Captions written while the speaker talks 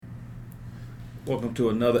Welcome to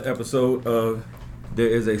another episode of There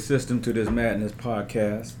Is a System to This Madness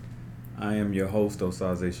podcast. I am your host,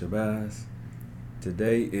 Osaze Shabazz.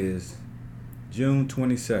 Today is June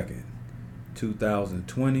 22nd,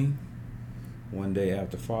 2020, one day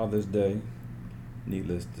after Father's Day.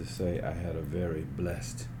 Needless to say, I had a very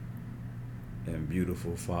blessed and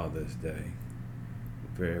beautiful Father's Day.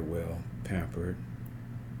 Very well pampered.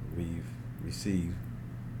 We've received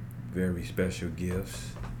very special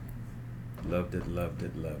gifts. Loved it.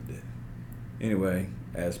 Anyway,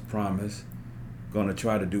 as promised, gonna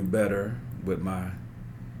try to do better with my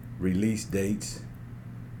release dates.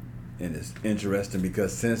 And it's interesting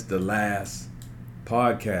because since the last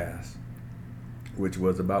podcast, which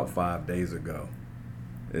was about 5 days ago,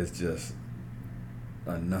 it's just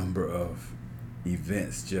a number of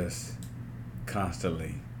events just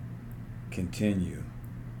constantly continue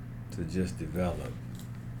to just develop.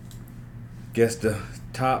 Guess the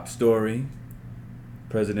top story,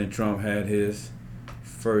 President Trump had his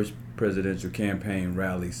first presidential campaign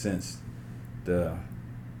rally since the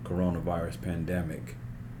coronavirus pandemic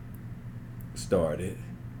started.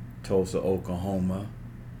 Tulsa, Oklahoma.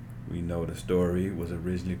 We know the story was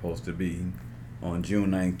originally supposed to be on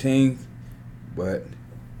June 19th, but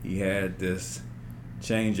he had this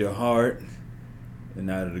change of heart,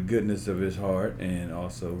 and out of the goodness of his heart, and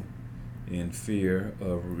also in fear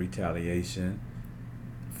of retaliation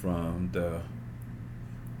from the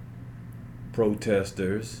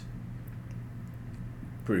protesters.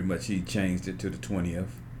 Pretty much he changed it to the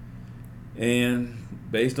 20th. And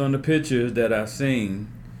based on the pictures that I've seen,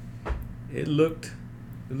 it looked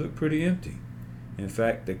pretty empty. In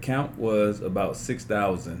fact, the count was about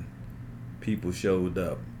 6,000 people showed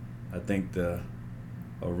up. I think the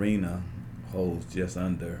arena holds just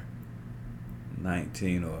under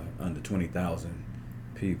 19 or under 20,000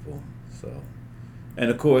 people. So, and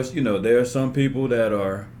of course, there are some people that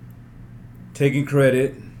are taking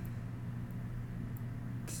credit.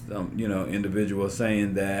 Some, individuals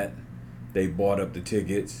saying that they bought up the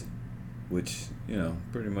tickets, which,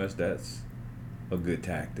 pretty much that's a good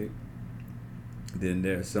tactic. Then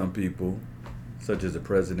there are some people, such as the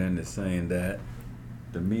president, is saying that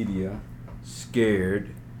the media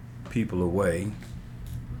scared people away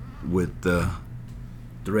with the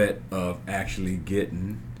threat of actually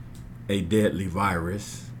getting a deadly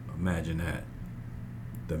virus. Imagine that.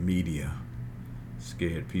 The media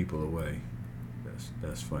scared people away.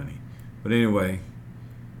 That's funny. But anyway,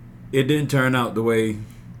 it didn't turn out the way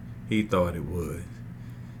he thought it would.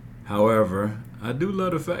 However, I do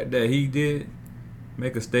love the fact that he did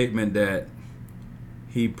make a statement that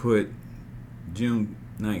he put June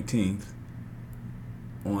 19th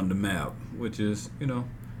on the map, which is,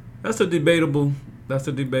 that's a debatable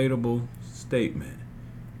statement,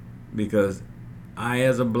 because I,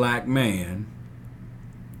 as a black man,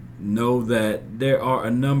 know that there are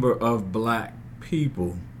a number of black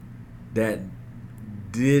people that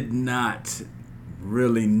did not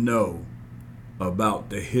really know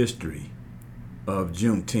about the history of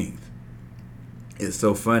Juneteenth. It's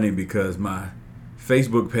so funny because my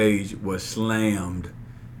Facebook page was slammed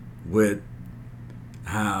with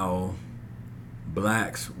how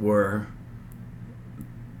blacks were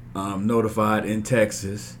notified in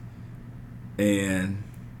Texas, and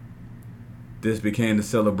this became the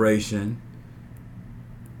celebration,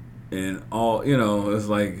 and all, it's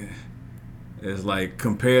like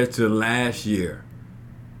compared to last year.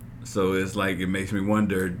 So it's like, it makes me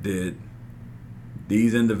wonder, did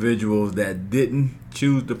these individuals that didn't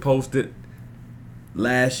choose to post it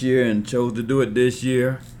last year and chose to do it this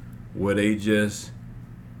year, were they just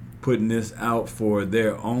putting this out for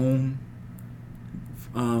their own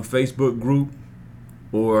Facebook group,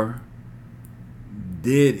 or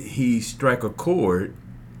did he strike a chord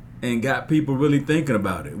and got people really thinking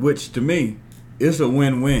about it? Which, to me, it's a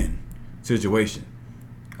win-win situation.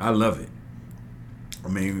 I love it. I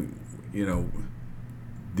mean,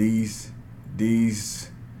 these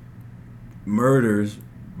murders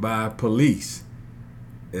by police,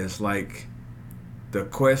 it's like the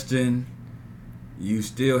question you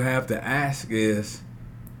still have to ask is,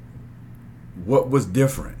 what was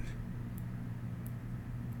different?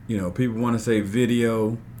 People want to say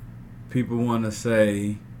video. People want to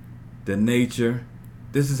say the nature.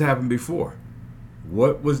 This has happened before.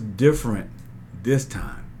 What was different this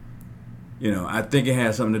time? I think it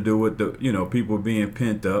has something to do with the, people being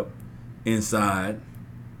pent up inside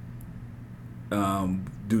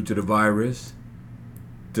due to the virus,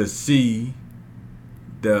 to see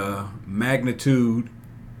the magnitude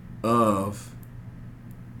of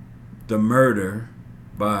the murder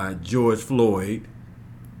by George Floyd.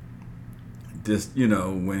 Just,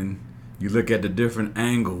 when you look at the different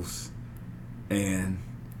angles, and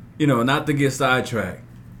not to get sidetracked,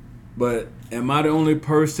 but am I the only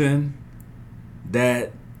person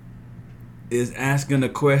that is asking a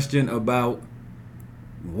question about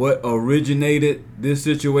what originated this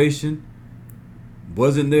situation?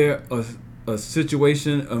 Wasn't there a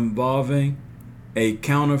situation involving a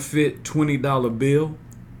counterfeit $20 bill?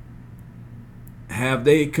 Have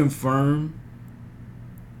they confirmed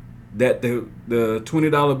that the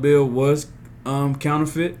 $20 bill was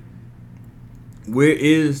counterfeit? Where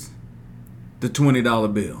is the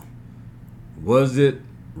 $20 bill? Was it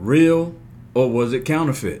real or was it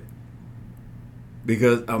counterfeit?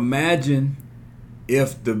 Because imagine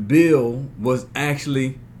if the bill was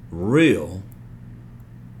actually real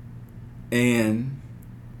and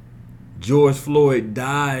George Floyd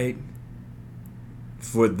died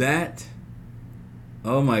for that.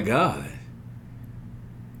 Oh my God.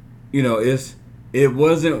 It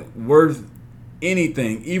wasn't worth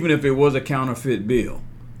anything, even if it was a counterfeit bill.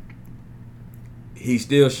 He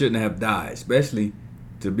still shouldn't have died, especially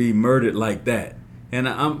to be murdered like that. And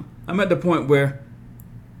I'm at the point where,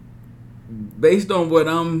 based on what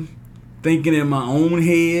I'm thinking in my own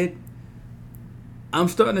head, I'm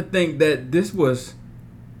starting to think that this was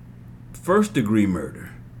first degree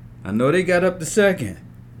murder. I know they got up to second,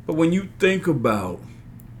 but when you think about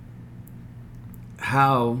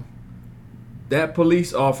how that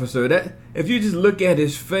police officer, that if you just look at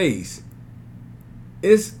his face,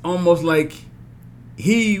 it's almost like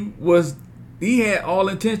he had all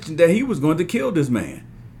intention that he was going to kill this man.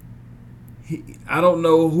 I don't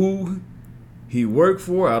know who he worked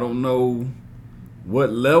for. I don't know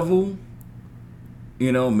what level.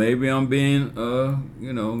 Maybe I'm being,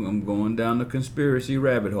 I'm going down the conspiracy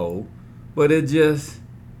rabbit hole. But it just,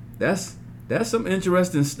 that's some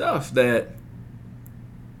interesting stuff that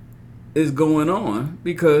is going on.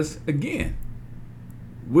 Because, again,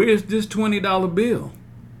 where's this $20 bill?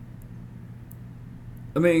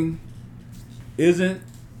 I mean, isn't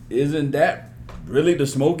that really the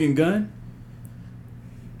smoking gun?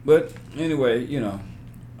 But anyway,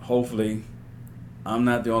 hopefully I'm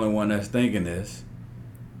not the only one that's thinking this.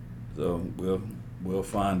 So we'll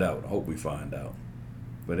find out. Hope we find out.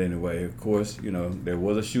 But anyway, of course, there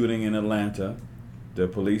was a shooting in Atlanta. The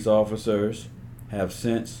police officers have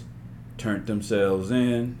since turned themselves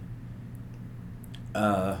in.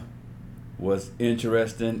 What's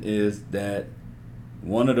interesting is that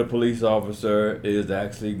one of the police officers is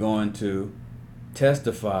actually going to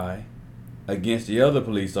testify against the other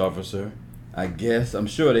police officer. I'm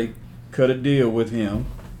sure they cut a deal with him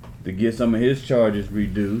to get some of his charges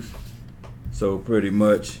reduced. So pretty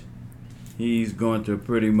much, he's going to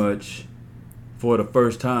for the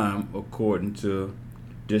first time, according to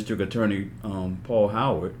District Attorney Paul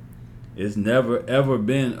Howard, it's never ever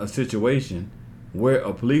been a situation where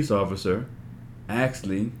a police officer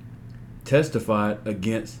actually testified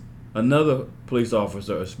against another police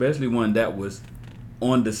officer, especially one that was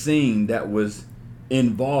on the scene, that was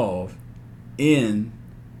involved in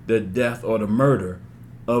the death or the murder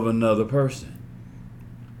of another person.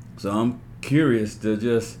 So I'm curious to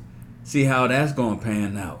just see how that's going to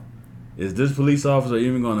pan out. Is this police officer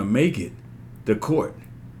even going to make it to court?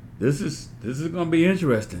 This is going to be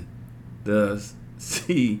interesting to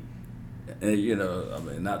see.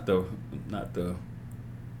 Not to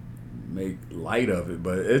make light of it,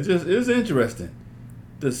 but it's interesting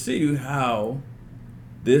to see how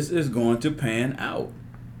this is going to pan out,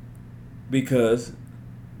 because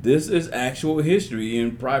this is actual history,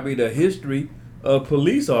 and probably the history of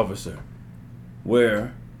police officer,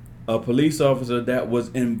 where a police officer that was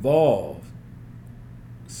involved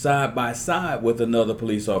side by side with another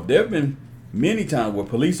police officer. There have been many times where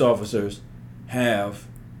police officers have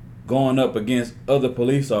gone up against other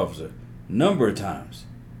police officers, number of times,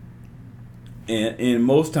 and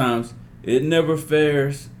most times it never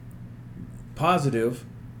fares positive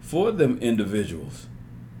for them individuals.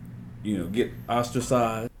 Get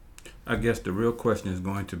ostracized. I guess the real question is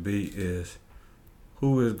going to be is,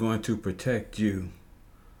 who is going to protect you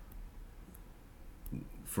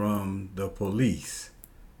from the police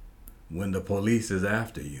when the police is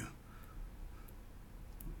after you?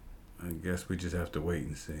 I guess we just have to wait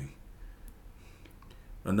and see.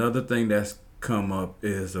 Another thing that's come up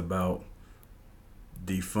is about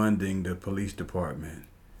defunding the police department,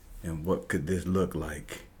 and what could this look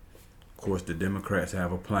like. Of course, the Democrats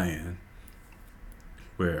have a plan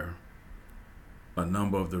where a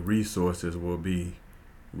number of the resources will be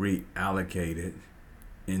reallocated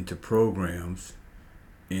into programs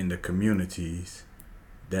in the communities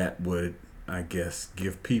that would, I guess,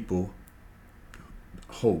 give people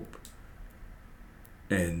hope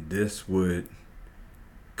and this would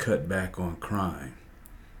cut back on crime.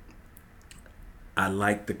 I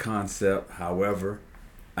like the concept. However,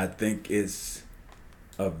 I think it's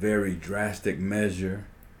a very drastic measure.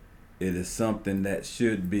 It is something that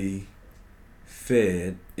should be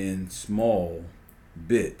fed in small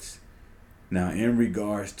bits. Now, in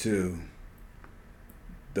regards to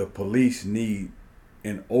the police need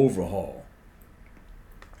an overhaul,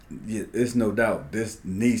 it's no doubt this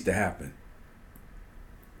needs to happen.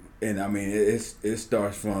 And I mean, it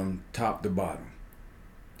starts from top to bottom.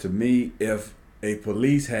 To me, if a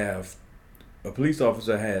police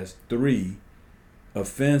officer has 3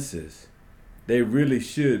 offenses, they really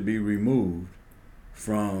should be removed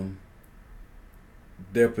from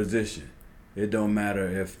their position. It don't matter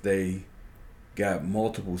if they got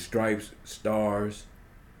multiple stripes, stars,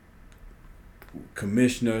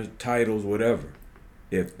 commissioner titles, whatever.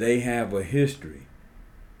 If they have a history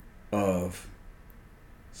of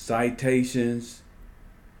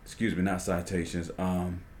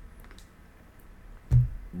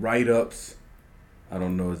write-ups, I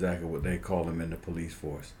don't know exactly what they call them in the police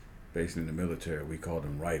force. Basically in the military, we call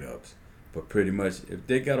them write-ups. But pretty much, if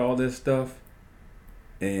they got all this stuff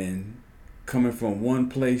and coming from one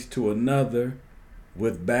place to another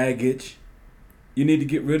with baggage, you need to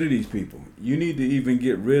get rid of these people. You need to even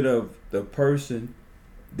get rid of the person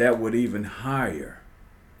that would even hire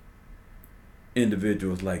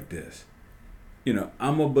individuals like this. You know,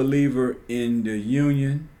 I'm a believer in the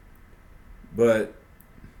union, but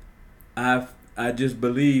I just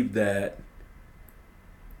believe that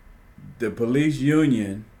the police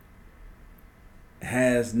union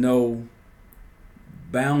has no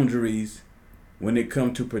boundaries when it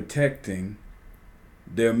comes to protecting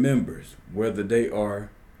their members, whether they are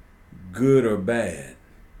good or bad.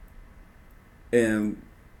 And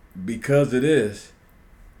because of this,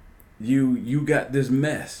 you got this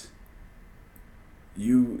mess.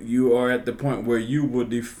 You are at the point where you will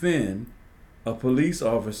defend a police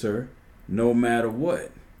officer no matter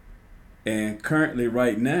what. And currently,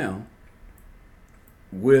 right now,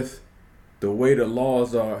 with the way the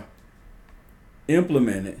laws are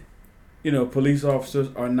implemented, you know, police officers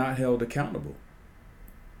are not held accountable.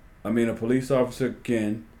 I mean, a police officer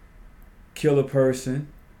can kill a person,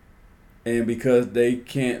 and because they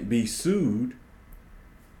can't be sued,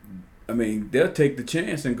 I mean, they'll take the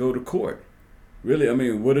chance and go to court. Really, I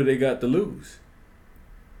mean, what do they got to lose?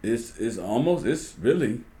 It's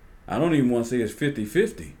really, I don't even want to say it's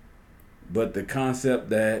 50-50, but the concept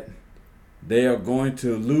that they are going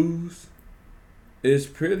to lose is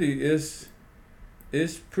pretty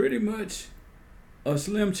much a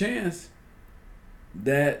slim chance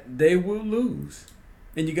that they will lose.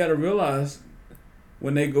 And you got to realize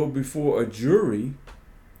when they go before a jury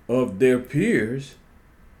of their peers,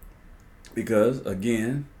 because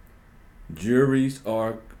again, juries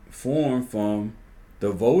are formed from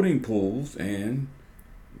the voting pools, and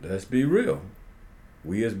let's be real,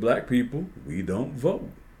 we as black people, we don't vote.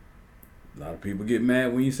 A lot of people get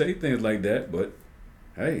mad when you say things like that, but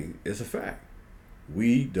hey, it's a fact.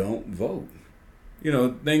 We don't vote. You know,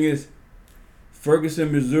 the thing is,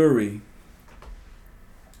 Ferguson, Missouri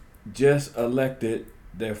just elected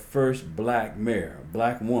their first black mayor,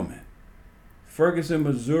 black woman. Ferguson,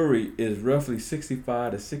 Missouri is roughly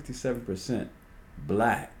 65 to 67%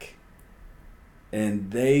 black.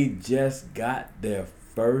 And they just got their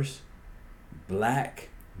first black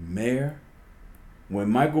mayor. When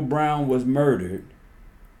Michael Brown was murdered,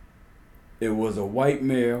 it was a white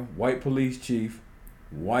mayor, white police chief,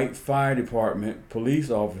 white fire department, police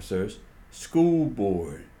officers, school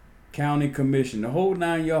board, county commission, the whole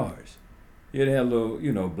 9 yards. Yeah, they had a little,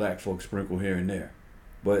 you know, black folks sprinkled here and there.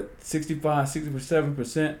 But 65,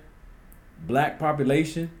 67% black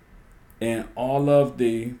population, and all of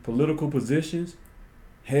the political positions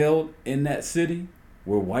held in that city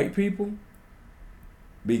were white people.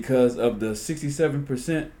 Because of the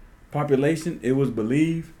 67% population, it was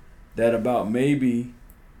believed that about maybe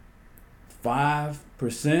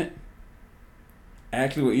 5%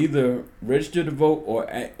 actually were either registered to vote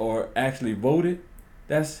or actually voted.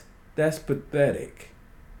 That's pathetic.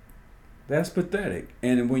 That's pathetic.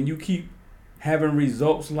 And when you keep having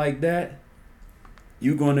results like that,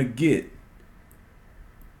 you're going to get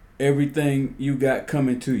everything you got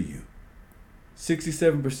coming to you.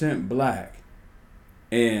 67% black,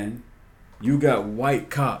 and you got white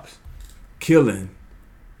cops killing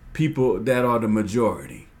people that are the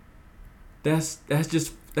majority. That's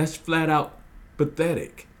flat out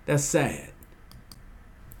pathetic. That's sad.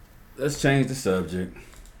 Let's change the subject.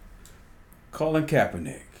 Colin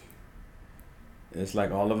Kaepernick. It's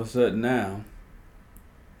like all of a sudden now,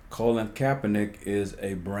 Colin Kaepernick is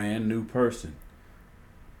a brand new person.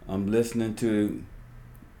 I'm listening to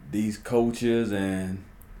these coaches and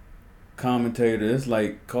commentators. It's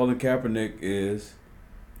like Colin Kaepernick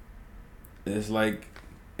it's like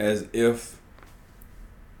as if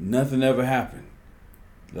nothing ever happened.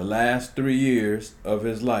 The last 3 years of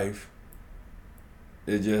his life,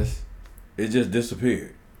 it just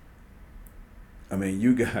disappeared. I mean,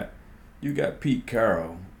 you got Pete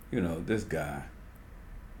Carroll, this guy,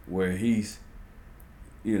 where he's,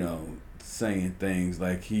 saying things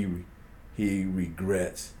like he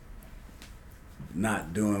regrets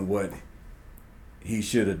not doing what he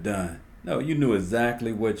should have done. No, you knew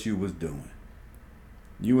exactly what you was doing.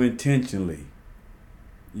 You intentionally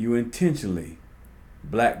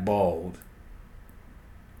blackballed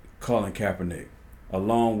Colin Kaepernick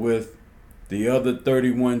along with the other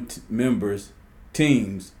 31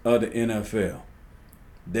 teams of the NFL.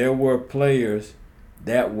 There were players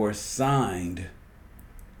that were signed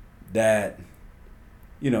that,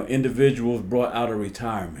 individuals brought out of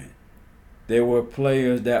retirement. There were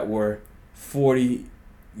players that were 40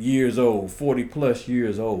 plus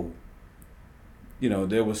years old.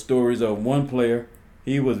 There were stories of one player,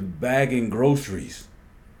 he was bagging groceries,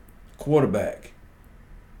 quarterback.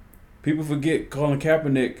 People forget Colin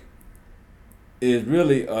Kaepernick was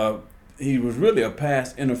really a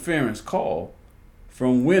pass interference call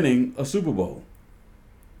from winning a Super Bowl.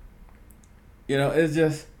 It's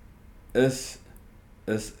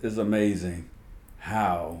amazing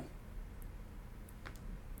how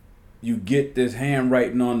you get this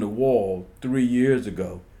handwriting on the wall 3 years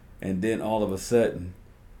ago, and then all of a sudden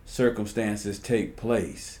circumstances take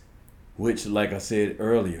place, which, like I said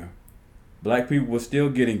earlier, black people were still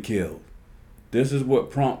getting killed. This is what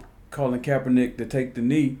prompted Colin Kaepernick to take the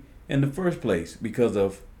knee in the first place, because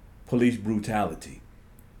of police brutality.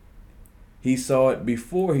 He saw it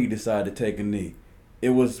before he decided to take a knee. It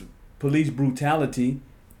was police brutality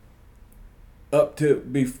up to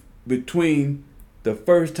between the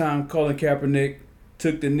first time Colin Kaepernick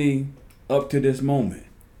took the knee up to this moment,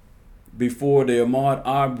 before the Ahmaud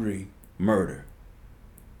Arbery murder.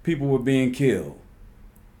 People were being killed.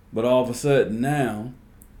 But all of a sudden now,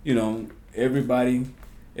 everybody's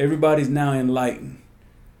now enlightened.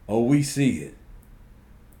 Oh, we see it.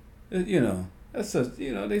 That's just,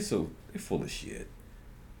 they're full of shit.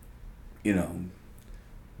 Then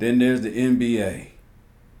there's the NBA.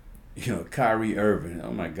 Kyrie Irving.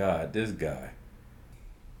 Oh my God, this guy.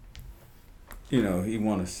 He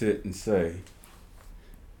want to sit and say,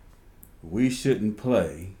 we shouldn't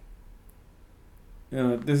play.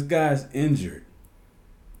 This guy's injured.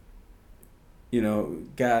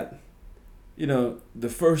 Got, the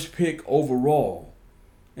first pick overall,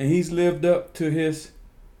 and he's lived up to his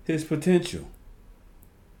potential.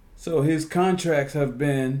 So his contracts have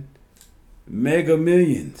been mega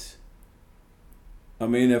millions. I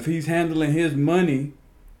mean, if he's handling his money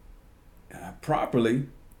properly,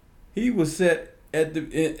 he was set at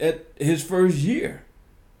his first year.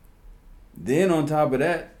 Then on top of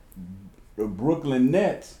that, the Brooklyn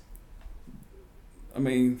Nets. I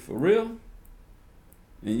mean, for real?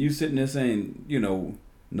 And you sitting there saying,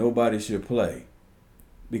 nobody should play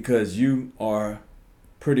because you are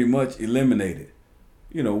pretty much eliminated.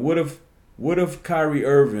 What if Kyrie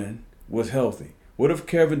Irving was healthy? What if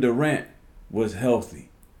Kevin Durant was healthy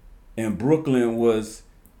and Brooklyn was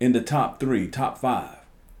in the top 3, top 5?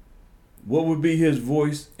 What would be his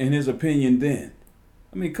voice and his opinion then?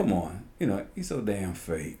 I mean, come on. He's so damn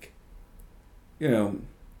fake. Then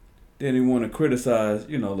he want to criticize,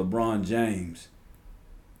 LeBron James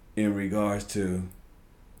in regards to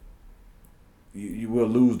you will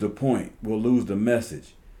lose the point, we'll lose the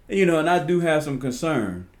message. And, and I do have some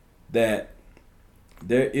concern that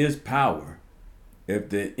there is power. If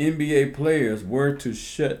the NBA players were to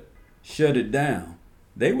shut it down,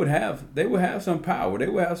 they would have some power. They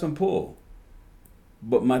would have some pull.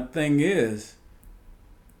 But my thing is,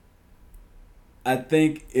 I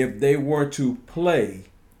think if they were to play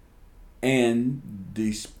and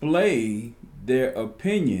display their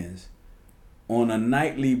opinions on a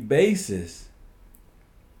nightly basis,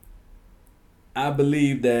 I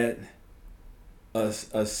believe that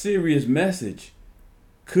a serious message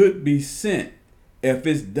could be sent if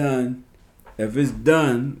it's done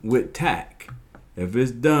with tact, if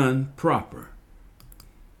it's done proper.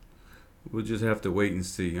 We'll just have to wait and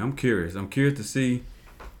see. I'm curious to see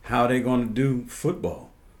how they're going to do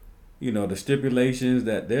football. The stipulations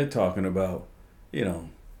that they're talking about,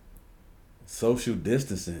 social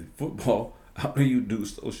distancing. Football, how do you do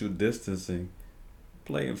social distancing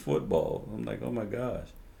playing football? I'm like, oh my gosh.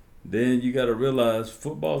 Then you got to realize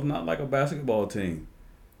football's not like a basketball team.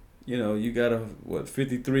 You got a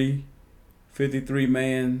 53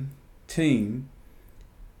 man team,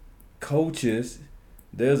 coaches.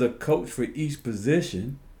 There's a coach for each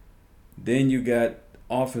position. Then you got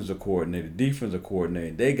offensive coordinator, defensive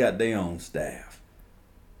coordinator. They got their own staff.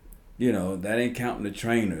 That ain't counting the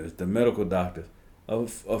trainers, the medical doctors.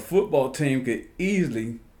 A football team could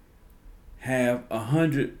easily have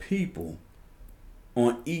 100 people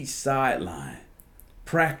on each sideline,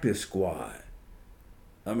 practice squad.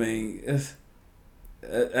 I mean,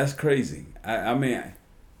 that's crazy. I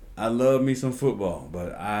love me some football,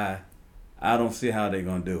 but I don't see how they're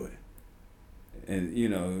gonna do it. And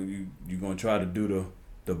you're gonna try to do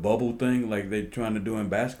the bubble thing like they're trying to do in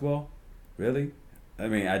basketball. Really? I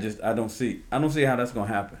don't see how that's gonna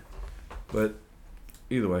happen. But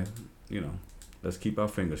either way, let's keep our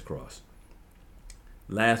fingers crossed.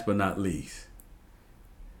 Last but not least,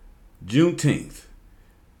 Juneteenth.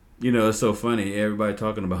 It's so funny, everybody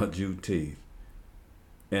talking about Juneteenth.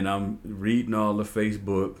 And I'm reading all the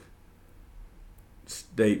Facebook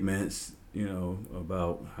statements,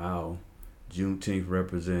 about how Juneteenth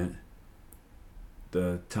represent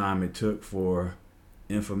the time it took for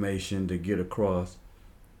information to get across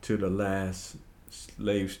to the last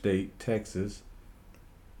slave state, Texas,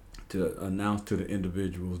 to announce to the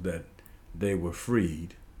individuals that they were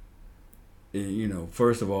freed. And,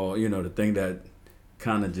 first of all, the thing that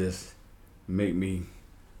kind of just make me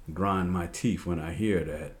grind my teeth when I hear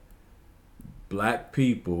that, black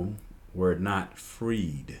people were not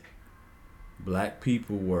freed. Black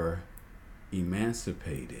people were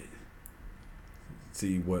emancipated.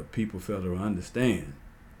 See, what people fail to understand,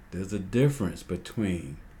 there's a difference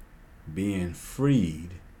between being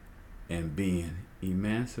freed and being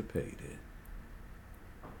emancipated.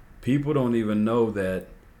 People don't even know that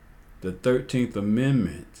the 13th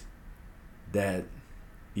Amendment that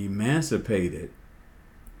emancipated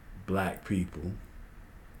black people,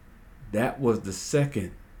 that was the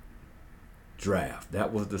second draft.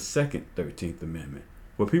 That was the second 13th Amendment.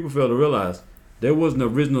 What people fail to realize, there was an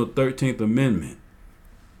original 13th Amendment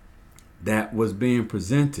that was being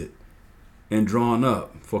presented and drawn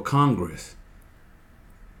up for Congress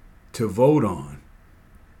to vote on.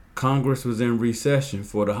 Congress was in recession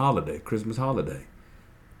for the holiday, Christmas holiday.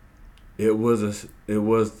 It was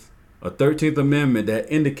a 13th Amendment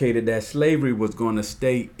that indicated that slavery was going to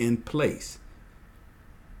stay in place.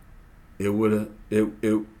 It would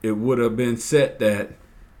have been set that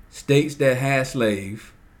states that had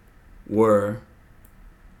slaves it's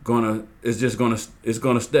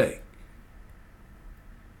gonna stay.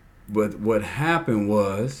 But what happened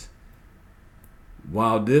was,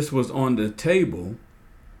 while this was on the table,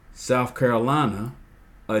 South Carolina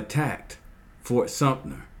attacked Fort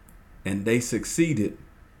Sumter, and they succeeded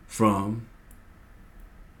from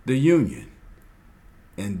the Union.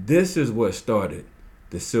 And this is what started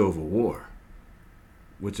the Civil War,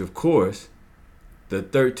 which of course, the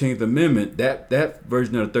 13th Amendment, that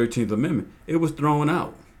version of the 13th Amendment, it was thrown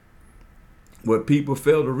out. What people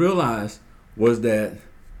failed to realize was that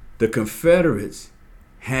the Confederates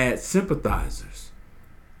had sympathizers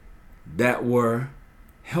that were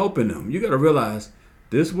helping them. You got to realize,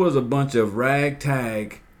 this was a bunch of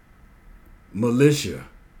ragtag militia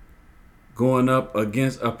going up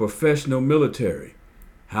against a professional military.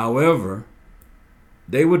 However,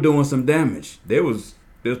 they were doing some damage. They was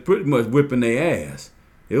pretty much whipping their ass.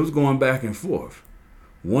 It was going back and forth.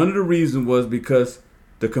 One of the reasons was because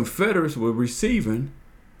the Confederates were receiving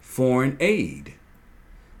foreign aid.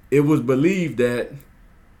 It was believed that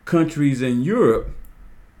countries in Europe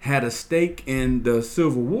had a stake in the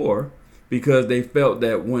Civil War because they felt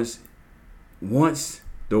that once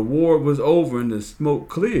the war was over and the smoke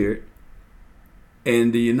cleared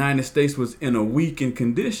and the United States was in a weakened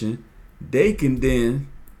condition, they can then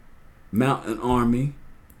mount an army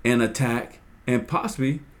and attack and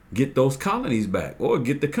possibly get those colonies back or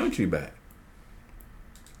get the country back.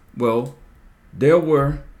 Well, there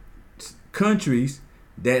were countries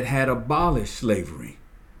that had abolished slavery.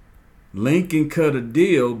 Lincoln cut a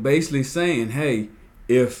deal basically saying, hey,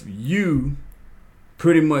 if you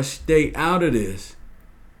pretty much stay out of this,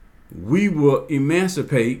 we will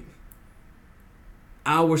emancipate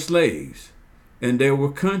our slaves. And there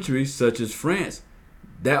were countries such as France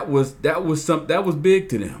that was big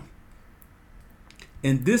to them.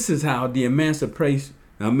 And this is how the Emancipation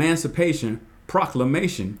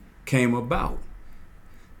Proclamation came about.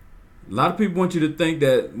 A lot of people want you to think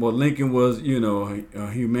that, well, Lincoln was,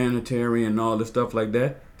 a humanitarian and all this stuff like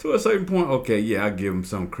that. To a certain point, okay, yeah, I give him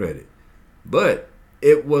some credit. But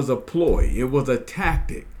it was a ploy. It was a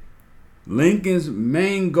tactic. Lincoln's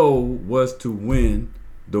main goal was to win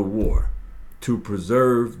the war. to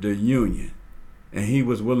preserve the Union. And he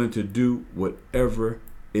was willing to do whatever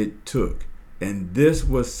it took. And this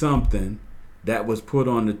was something that was put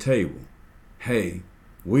on the table. Hey,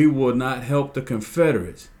 we will not help the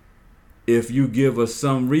Confederates if you give us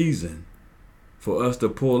some reason for us to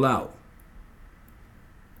pull out.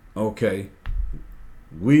 Okay,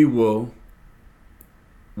 we will.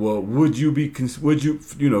 Well, would you,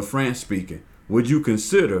 France speaking, would you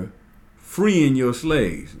consider freeing your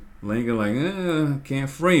slaves? Lincoln like, can't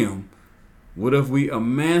free them. What if we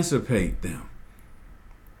emancipate them?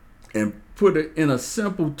 And put it in a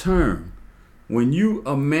simple term. When you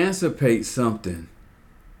emancipate something,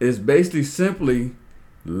 it's basically simply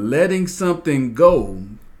letting something go,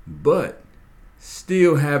 but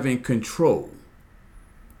still having control.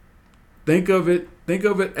 Think of it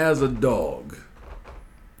as a dog.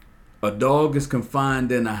 A dog is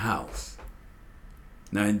confined in a house.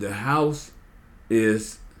 Now, the house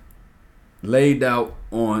is laid out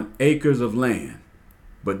on acres of land,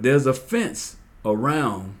 but there's a fence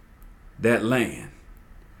around that land.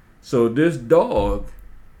 So this dog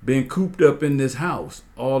been cooped up in this house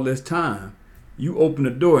all this time. You open the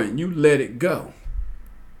door and you let it go.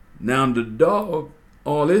 Now the dog,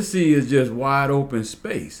 all it sees is just wide open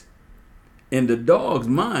space. In the dog's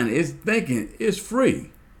mind, it's thinking it's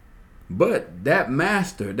free. But that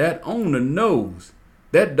master, that owner knows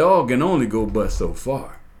that dog can only go but so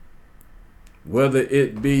far. Whether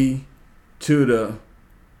it be to the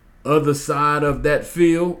other side of that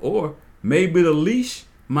field, or maybe the leash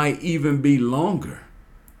might even be longer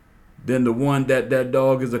than the one that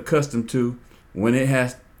dog is accustomed to when it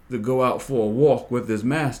has to go out for a walk with his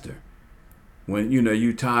master. When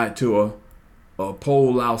you tie it to a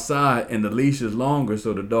pole outside and the leash is longer,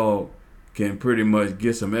 so the dog can pretty much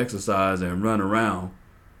get some exercise and run around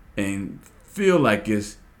and feel like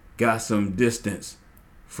it's got some distance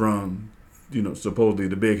from, supposedly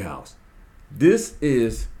the big house. This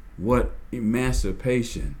is what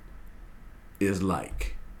emancipation is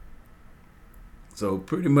like. So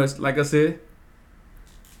pretty much, like I said,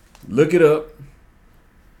 look it up.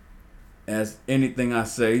 As anything I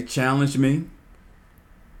say, challenge me,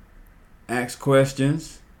 ask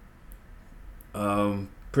questions.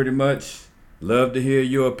 Pretty much love to hear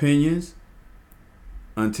your opinions.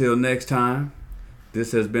 Until next time,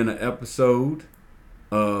 this has been an episode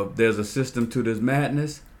of There's a System to This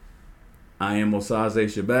Madness. I am Osaze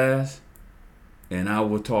Shabazz, and I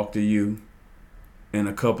will talk to you in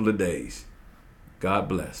a couple of days. God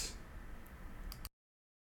bless.